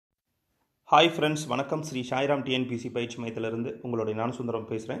Hi friends, வணக்கம். Sri Sairam TNPSC பயிற்சி மையத்திலிருந்து உங்களுடைய நான் சுந்தரம்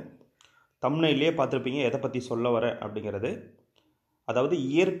பேசுகிறேன். தம்ப்நெயிலே பார்த்துருப்பீங்க எதை பற்றி சொல்ல வர அப்படிங்கிறது. அதாவது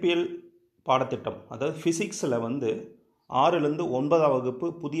இயற்பியல் பாடத்திட்டம், அதாவது ஃபிசிக்ஸில் 6லேருந்து 9ஆம் வகுப்பு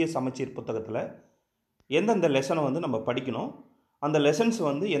புதிய சமச்சீர் புத்தகத்தில் எந்தெந்த லெசனை நம்ம படிக்கணும், அந்த லெசன்ஸ்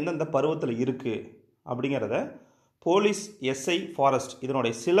எந்தெந்த பருவத்தில் இருக்குது அப்படிங்கிறத போலீஸ், எஸ்ஐ, ஃபாரஸ்ட்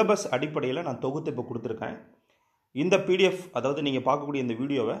இதனுடைய சிலபஸ் அடிப்படையில் நான் தொகுத்து இப்போ கொடுத்துருக்கேன். இந்த பிடிஎஃப், அதாவது நீங்கள் பார்க்கக்கூடிய இந்த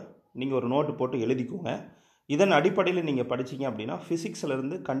வீடியோவை நீங்கள் ஒரு நோட்டு போட்டு எழுதிக்கோங்க. இதன் அடிப்படையில் நீங்கள் படிச்சிங்க அப்படின்னா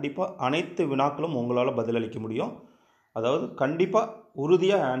ஃபிசிக்ஸிலிருந்து கண்டிப்பாக அனைத்து வினாக்களும் உங்களால் பதிலளிக்க முடியும். அதாவது கண்டிப்பாக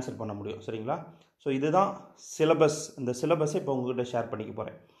உறுதியாக ஆன்சர் பண்ண முடியும். சரிங்களா? ஸோ இதுதான் சிலபஸ். இந்த சிலபஸை இப்போ உங்கள்கிட்ட ஷேர் பண்ணிக்க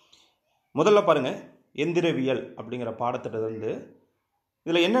போகிறேன். முதல்ல பாருங்கள், எந்திரவியல் அப்படிங்கிற பாடத்திட்டத்திலிருந்து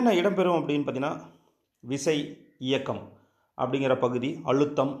இதில் என்னென்ன இடம்பெறும் அப்படின்னு பார்த்தீங்கன்னா, விசை, இயக்கம் அப்படிங்கிற பகுதி,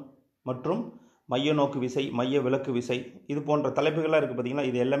 அழுத்தம் மற்றும் மைய நோக்கு விசை, மைய விலக்கு விசை, இது போன்ற தலைப்புகளாக இருக்குது. பார்த்திங்கன்னா,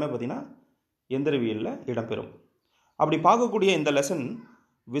 இது எல்லாமே பார்த்திங்கன்னா எந்திரவியலில் இடம்பெறும். அப்படி பார்க்கக்கூடிய இந்த லெசன்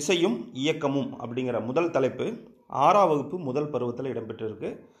விசையும் இயக்கமும் அப்படிங்கிற முதல் தலைப்பு 6ஆம் வகுப்பு முதல் பருவத்தில்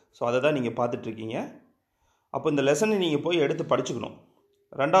இடம்பெற்றிருக்கு. ஸோ அதை தான் நீங்கள் பார்த்துட்ருக்கீங்க. அப்போ இந்த லெசனை நீங்கள் போய் எடுத்து படிச்சுக்கணும்.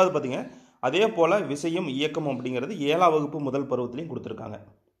 ரெண்டாவது பார்த்திங்க, அதே போல் விசையும் இயக்கமும் அப்படிங்கிறது 7ஆம் வகுப்பு முதல் பருவத்திலையும் கொடுத்துருக்காங்க.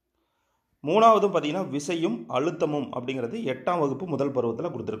 மூணாவது பார்த்திங்கன்னா விசையும் அழுத்தமும் அப்படிங்கிறது 8ஆம் வகுப்பு முதல்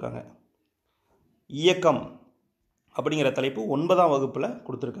பருவத்தில் கொடுத்துருக்காங்க. இயக்கம் அப்படிங்கிற தலைப்பு 9ஆம் வகுப்பில்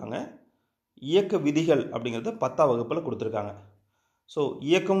கொடுத்துருக்காங்க. இயக்க விதிகள் அப்படிங்கிறது 10ஆம் வகுப்பில் கொடுத்துருக்காங்க. ஸோ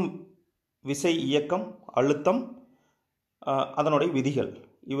இயக்கம், விசை, இயக்கம், அழுத்தம், அதனுடைய விதிகள்,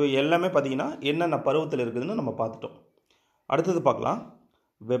 இவை எல்லாமே பார்த்திங்கன்னா என்னென்ன பருவத்தில் இருக்குதுன்னு நம்ம பார்த்துட்டோம். அடுத்தது பார்க்கலாம்,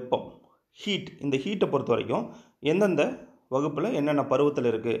 வெப்பம், ஹீட். இந்த ஹீட்டை பொறுத்த வரைக்கும் எந்தெந்த வகுப்பில் என்னென்ன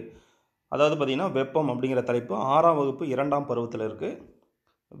பருவத்தில் இருக்குது. அதாவது பார்த்திங்கன்னா வெப்பம் அப்படிங்கிற தலைப்பு 6ஆம் வகுப்பு 2ஆம் பருவத்தில் இருக்குது.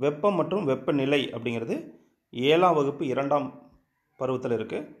 வெப்பம் மற்றும் வெப்பநிலை அப்படிங்கிறது 7ஆம் வகுப்பு 2ஆம் பருவத்தில்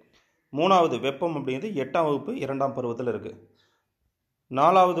இருக்குது. மூணாவது வெப்பம் அப்படிங்கிறது 8ஆம் வகுப்பு 2ஆம் பருவத்தில் இருக்குது.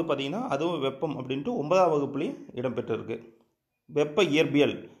 நாலாவது பார்த்திங்கன்னா அதுவும் வெப்பம் அப்படின்ட்டு 9ஆம் வகுப்புலேயும் இடம்பெற்றிருக்கு. வெப்ப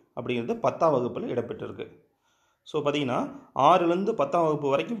இயற்பியல் அப்படிங்கிறது 10ஆம் வகுப்பில் இடம்பெற்றிருக்கு. ஸோ பார்த்திங்கன்னா 6லேருந்து 10ஆம்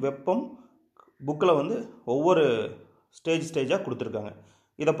வகுப்பு வரைக்கும் வெப்பம் புக்கில் ஒவ்வொரு ஸ்டேஜாக கொடுத்துருக்காங்க.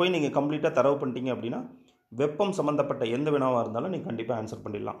 இதை போய் நீங்கள் கம்ப்ளீட்டாக தரவு பண்ணிட்டீங்க அப்படின்னா வெப்பம் சம்மந்தப்பட்ட எந்த வினாவாக இருந்தாலும் நீங்கள் கண்டிப்பாக ஆன்சர்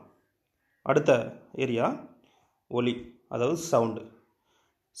பண்ணிடலாம். அடுத்த ஏரியா ஒலி, அதாவது சவுண்டு.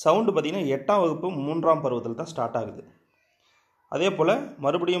 சவுண்டு பார்த்திங்கன்னா 8ஆம் வகுப்பு 3ஆம் பருவத்தில் தான் ஸ்டார்ட் ஆகுது. அதே போல்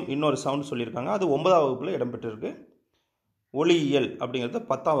மறுபடியும் இன்னொரு சவுண்டு சொல்லியிருக்காங்க, அது 9ஆம் வகுப்பில் இடம்பெற்றிருக்கு. ஒலியியல் அப்படிங்கிறது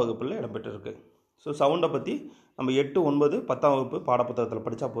 10ஆம் வகுப்பில் இடம்பெற்றிருக்கு. ஸோ சவுண்டை பற்றி நம்ம 8, 9, 10ஆம் வகுப்பு பாடப்புத்தகத்தில்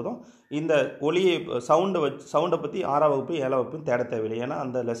படித்தா போதும். இந்த ஒலியை சவுண்டை பற்றி 6ஆம் வகுப்பு 7ஆம் வகுப்பு தேட தேவையில்லை, ஏன்னா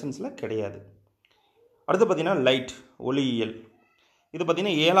அந்த லெசன்ஸில் கிடையாது. அடுத்து பார்த்திங்கன்னா லைட், ஒளியியல். இது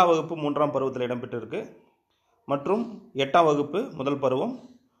பார்த்திங்கன்னா 7ஆம் வகுப்பு 3ஆம் பருவத்தில் இடம்பெற்றிருக்கு. மற்றும் 8ஆம் வகுப்பு முதல் பருவம்,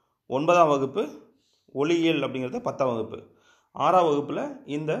 9ஆம் வகுப்பு ஒளியியல் அப்படிங்கிறது 10ஆம் வகுப்பு. 6ஆம் வகுப்பில்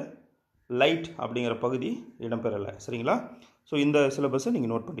இந்த லைட் அப்படிங்கிற பகுதி இடம்பெறலை. சரிங்களா? ஸோ இந்த சிலபஸை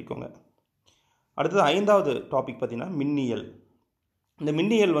நீங்கள் நோட் பண்ணிக்கோங்க. அடுத்தது 5வது டாபிக் பார்த்திங்கன்னா மின்னியல். இந்த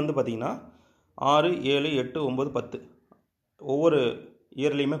மின்னியல் பார்த்திங்கன்னா 6, 7, 8, 9, 10 ஒவ்வொரு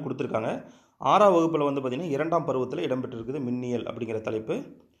இயர்லேயுமே கொடுத்துருக்காங்க. 6ஆம் வகுப்பில் பார்த்திங்கன்னா 2ஆம் பருவத்தில் இடம்பெற்றிருக்குது மின்னியல் அப்படிங்கிற தலைப்பு.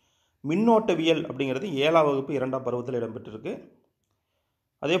 மின்னோட்டவியல் அப்படிங்கிறது 7ஆம் வகுப்பு 2ஆம் பருவத்தில் இடம்பெற்றிருக்கு.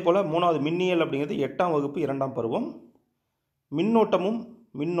 அதே போல் 3வது மின்னியல் அப்படிங்கிறது 8ஆம் வகுப்பு 2ஆம் பருவம்.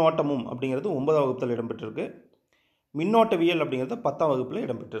 மின்னோட்டமும் அப்படிங்கிறது 9ஆம் வகுப்பில் இடம்பெற்றிருக்கு. மின்னோட்டவியல் அப்படிங்கிறது 10ஆம் வகுப்பில்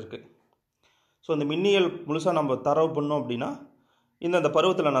இடம்பெற்றிருக்கு. ஸோ இந்த மின்னியல் முழுசாக நம்ம தரவு பண்ணோம் அப்படின்னா இந்த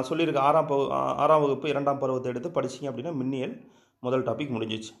பருவத்தில் நான் சொல்லியிருக்கேன் 6ஆம் வகுப்பு 2ஆம் பருவத்தை எடுத்து படிச்சிங்க அப்படின்னா மின்னியல் முதல் டாபிக்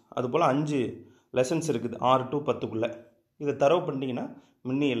முடிஞ்சிச்சு. அதுபோல் 5 லெசன்ஸ் இருக்குது 6 to 10க்குள்ளே. இதை தரவு பண்ணிட்டீங்கன்னா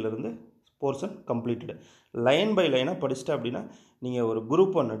மின்னியல்லிருந்து போர்ஷன் கம்ப்ளீட்டடு. லைன் பை லைனாக படிச்சுட்டு அப்படின்னா நீங்கள் ஒரு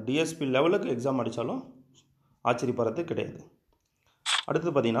குரூப் 1 டிஎஸ்பி லெவலுக்கு எக்ஸாம் அடித்தாலும் ஆச்சரியப்படுறது கிடையாது.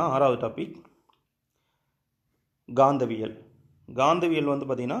 அடுத்தது பார்த்திங்கன்னா 6வது டாபிக் காந்தவியல். காந்தவியல்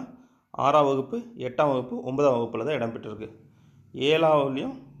பார்த்திங்கன்னா 6ஆம் வகுப்பு 8ஆம் வகுப்பு 9ஆம் வகுப்பில் தான் இடம்பெற்றிருக்கு.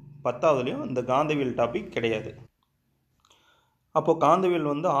 7ஆவதுலேயும் 10ஆவதுலேயும் இந்த காந்தவியல் டாபிக் கிடையாது. அப்போது காந்தவியல்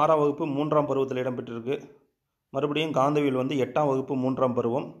 6ஆம் வகுப்பு 3ஆம் பருவத்தில் இடம்பெற்றிருக்கு. மறுபடியும் காந்தவியல் 8ஆம் வகுப்பு 3ஆம்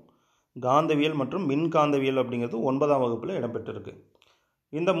பருவம். காந்தவியல் மற்றும் மின்காந்தவியல் அப்படிங்கிறது 9ஆம் வகுப்பில் இடம்பெற்றிருக்கு.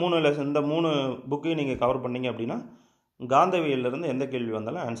 இந்த 3 புக்கையும் நீங்கள் கவர் பண்ணிங்க அப்படின்னா காந்தவியலிருந்து எந்த கேள்வி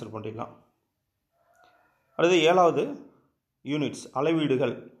வந்தாலும் ஆன்சர் பண்ணிடலாம். அடுத்து 7வது யூனிட்ஸ்,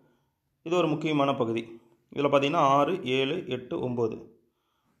 அளவீடுகள். இது ஒரு முக்கியமான பகுதி. இதில் பார்த்திங்கன்னா 6, 7, 8, 9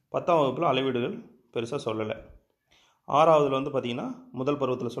 10ஆம் வகுப்பில் அளவீடுகள் பெருசாக சொல்லலை. 6ஆவதில் பார்த்திங்கன்னா முதல்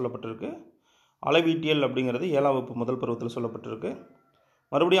பருவத்தில் சொல்லப்பட்டிருக்கு. அளவீட்டியல் அப்படிங்கிறது 7ஆம் வகுப்பு முதல் பருவத்தில் சொல்லப்பட்டிருக்கு.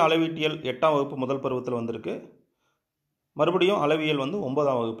 மறுபடியும் அளவீட்டியல் 8ஆம் வகுப்பு முதல் பருவத்தில் வந்திருக்கு. மறுபடியும் அளவியல் வந்து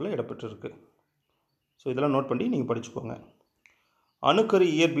 9ஆம் வகுப்பில் இடம்பெற்றிருக்கு. ஸோ இதெல்லாம் நோட் பண்ணி நீங்கள் படிச்சுக்கோங்க. அணுக்கரு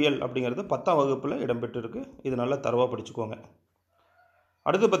இயற்பியல் அப்படிங்கிறது 10ஆம் வகுப்பில் இடம்பெற்றிருக்கு. இது நல்லா தரவாக படிச்சுக்கோங்க.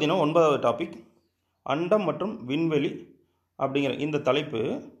 அடுத்து பார்த்திங்கன்னா 9வது டாபிக் அண்டம் மற்றும் விண்வெளி அப்படிங்கிற இந்த தலைப்பு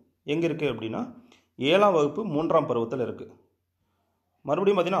எங்கே இருக்குது அப்படின்னா 7ஆம் வகுப்பு 3ஆம் பருவத்தில் இருக்குது.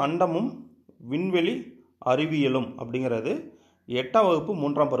 மறுபடியும் பார்த்திங்கன்னா அண்டமும் விண்வெளி அறிவியலும் அப்படிங்கிறது 8ஆம் வகுப்பு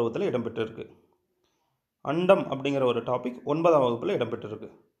 3ஆம் பருவத்தில் இடம்பெற்றிருக்கு. அண்டம் அப்படிங்கிற ஒரு டாபிக் 9ஆம் வகுப்பில் இடம்பெற்றிருக்கு.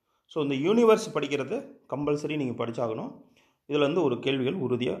 ஸோ இந்த யூனிவர்ஸ் படிக்கிறது கம்பல்சரி நீங்கள் படித்தாகணும். இதில் வந்து ஒரு கேள்விகள்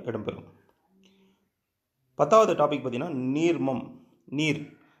உறுதியாக இடம்பெறும். 10வது டாபிக் பார்த்திங்கன்னா நீர்மம், நீர்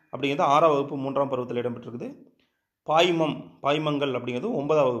அப்படிங்கிறது 6ஆம் வகுப்பு 3ஆம் பருவத்தில் இடம்பெற்றிருக்குது. பாய்மங்கள் அப்படிங்கிறது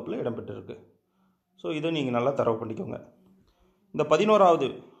 9ஆம் வகுப்பில் இடம்பெற்றிருக்கு. ஸோ இதை நீங்கள் நல்லா தரவு பண்ணிக்கோங்க. இந்த 11வது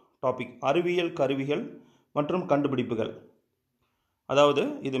டாபிக் அறிவியல் கருவிகள் மற்றும் கண்டுபிடிப்புகள். அதாவது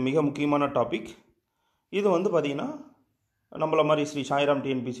இது மிக முக்கியமான டாபிக். இது வந்து பார்த்திங்கன்னா நம்மள மாதிரி ஸ்ரீ சாய்ராம்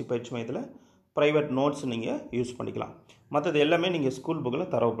டிஎன்பிசி பயிற்சி மையத்தில் ப்ரைவேட் நோட்ஸ் நீங்கள் யூஸ் பண்ணிக்கலாம். மற்றது எல்லாமே நீங்கள் ஸ்கூல்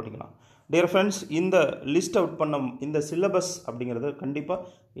புக்கில் தரவு பண்ணிக்கலாம். டியர் ஃப்ரெண்ட்ஸ், இந்த லிஸ்ட் அவுட் பண்ண இந்த சிலபஸ் அப்படிங்கிறது கண்டிப்பாக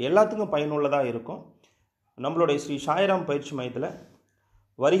எல்லாத்துக்கும் பயனுள்ளதாக இருக்கும். நம்மளுடைய ஸ்ரீ சாய்ராம் பயிற்சி மையத்தில்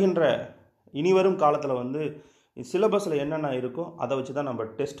வருகின்ற இனிவரும் காலத்தில் வந்து சிலபஸில் என்னென்ன இருக்கோ அதை வச்சு தான் நம்ம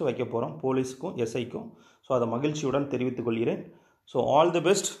டெஸ்ட் வைக்க போகிறோம், போலீஸுக்கும் எஸ்ஐக்கும். ஸோ அதை மகிழ்ச்சியுடன் தெரிவித்துக் கொள்கிறேன். So all the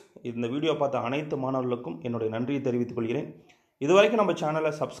best. இந்த வீடியோ பார்த்த அனைத்து மாணவர்களுக்கும் என்னுடைய நன்றியை தெரிவித்துக் கொள்கிறேன். இது வரைக்கும் நம்ம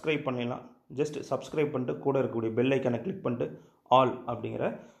சேனலை சப்ஸ்கிரைப் பண்ணிடலாம். ஜஸ்ட் சப்ஸ்கிரைப் பண்ணிட்டு கூட இருக்கக்கூடிய பெல் ஐக்கானை கிளிக் பண்ணிட்டு ஆல் அப்படிங்கிற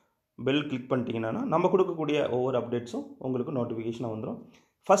பெல் கிளிக் பண்ணிட்டீங்கன்னா நம்ம கொடுக்கக்கூடிய ஒவ்வொரு அப்டேட்ஸும் உங்களுக்கு நோட்டிஃபிகேஷனாக வந்துடும்.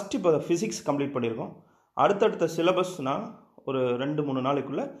 ஃபஸ்ட்டு இப்போ ஃபிசிக்ஸ் கம்ப்ளீட் பண்ணியிருக்கோம். அடுத்தடுத்த சிலபஸ் நான் ஒரு 2-3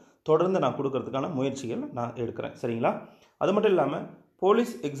 நாளைக்குள்ளே தொடர்ந்து நான் கொடுக்கறதுக்கான முயற்சிகள் நான் எடுக்கிறேன். சரிங்களா? அது மட்டும் இல்லாமல்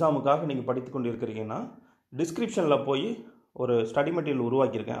போலீஸ் எக்ஸாமுக்காக நீங்கள் படித்து கொண்டு இருக்கிறீங்கன்னா டிஸ்கிரிப்ஷனில் போய் ஒரு ஸ்டடி மெட்டீரியல்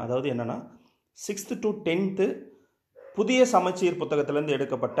உருவாக்கியிருக்கேன். அதாவது என்னென்னா 6th to 10th புதிய சமச்சீர் புத்தகத்திலேருந்து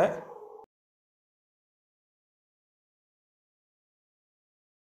எடுக்கப்பட்ட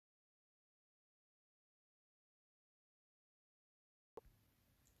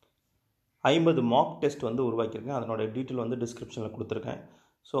 50 மார்க் டெஸ்ட் வந்து உருவாக்கியிருக்கேன். அதனோட டீட்டெயில் வந்து டிஸ்கிரிப்ஷனில் கொடுத்துருக்கேன்.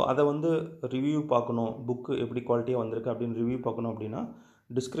 ஸோ அதை வந்து ரிவ்யூ பார்க்கணும், புக்கு எப்படி குவாலிட்டியாக வந்திருக்கு அப்படின்னு ரிவ்யூ பார்க்கணும் அப்படின்னா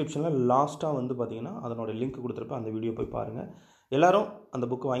டிஸ்கிரிப்ஷனில் லாஸ்ட்டாக வந்து பார்த்திங்கன்னா அதனோட லிங்க் கொடுத்துருப்பேன். அந்த வீடியோ போய் பாருங்கள். எல்லோரும் அந்த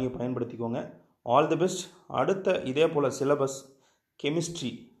புக்கு வாங்கி பயன்படுத்திக்கோங்க. All the best. அடுத்த இதே போல் சிலபஸ்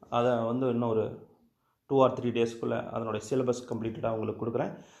கெமிஸ்ட்ரி அதை வந்து இன்னும் ஒரு 2 or 3 டேஸ்க்குள்ளே அதனுடைய சிலபஸ் கம்ப்ளீட்டடாக உங்களுக்கு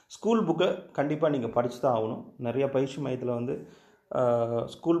கொடுக்குறேன். ஸ்கூல் புக்கை கண்டிப்பாக நீங்கள் படித்து தான் ஆகணும். நிறைய பயிற்சி மையத்தில் வந்து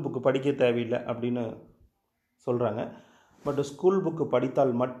ஸ்கூல் புக்கு படிக்க தேவையில்லை அப்படின்னு சொல்கிறாங்க. பட் ஸ்கூல் புக்கு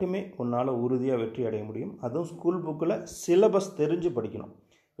படித்தால் மட்டுமே உன்னால் உறுதியாக வெற்றி அடைய முடியும். அதுவும் ஸ்கூல் புக்கில் சிலபஸ் தெரிஞ்சு படிக்கணும்.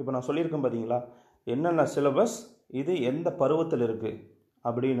 இப்போ நான் சொல்லியிருக்கேன் பார்த்தீங்களா, என்னென்ன சிலபஸ், இது எந்த பருவத்தில் இருக்குது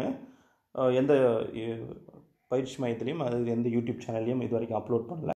அப்படின்னு எந்த பயிற்சி மையத்துலேயும் அது எந்த யூடியூப் சேனல்லையும் இது வரைக்கும் அப்லோட் பண்ணல.